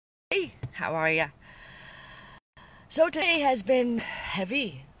How are ya? So today has been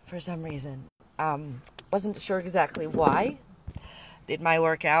heavy for some reason. Wasn't sure exactly why. Did my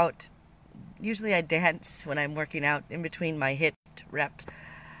workout. Usually I dance when I'm working out in between my HIIT reps.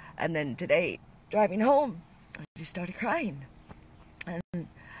 And then today, driving home, I just started crying. And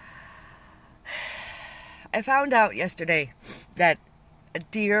I found out yesterday that a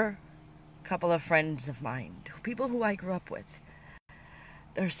dear couple of friends of mine, people who I grew up with,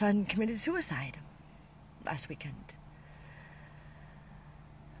 their son committed suicide last weekend.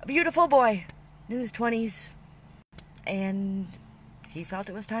 A beautiful boy in his 20s, and he felt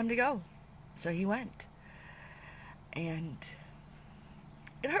it was time to go, so he went. And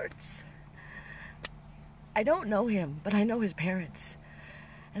it hurts. I don't know him, but I know his parents.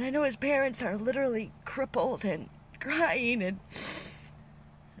 And I know his parents are literally crippled and crying and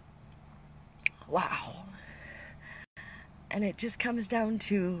wow. And it just comes down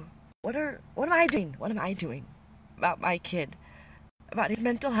to what am I doing? What am I doing about my kid? About his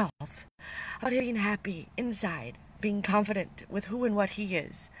mental health, about him being happy inside, being confident with who and what he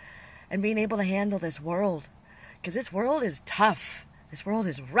is, and being able to handle this world. Because this world is tough. This world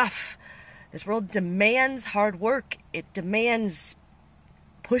is rough. This world demands hard work. It demands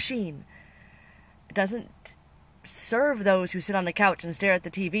pushing. It doesn't serve those who sit on the couch and stare at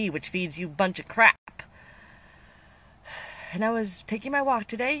the TV, which feeds you a bunch of crap. And I was taking my walk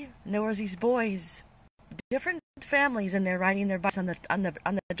today, and there was these boys, different families in there riding their bikes on the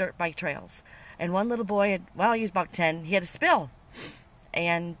dirt bike trails. And one little boy he was about 10, he had a spill.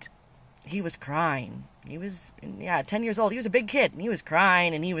 And he was crying. He was 10 years old. He was a big kid, and he was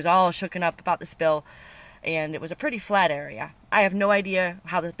crying, and he was all shooken up about the spill. And it was a pretty flat area. I have no idea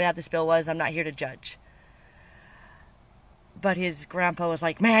how bad the spill was. I'm not here to judge. But his grandpa was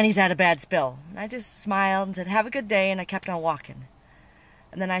like, "Man, he's had a bad spill." And I just smiled and said, "Have a good day," and I kept on walking.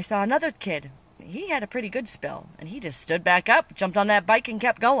 And then I saw another kid. He had a pretty good spill, and he just stood back up, jumped on that bike, and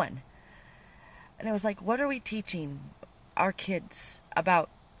kept going. And I was like, what are we teaching our kids about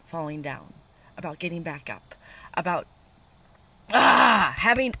falling down, about getting back up, about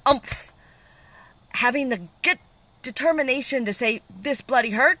having oomph, having the determination to say, this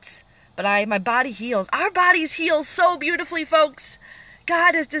bloody hurts, but my body heals. Our bodies heal so beautifully, folks.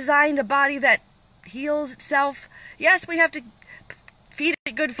 God has designed a body that heals itself. Yes, we have to feed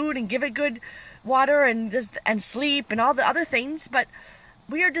it good food and give it good water and sleep and all the other things, but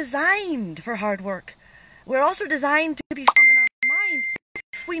we are designed for hard work. We're also designed to be strong in our mind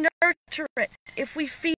if we nurture it, if we feed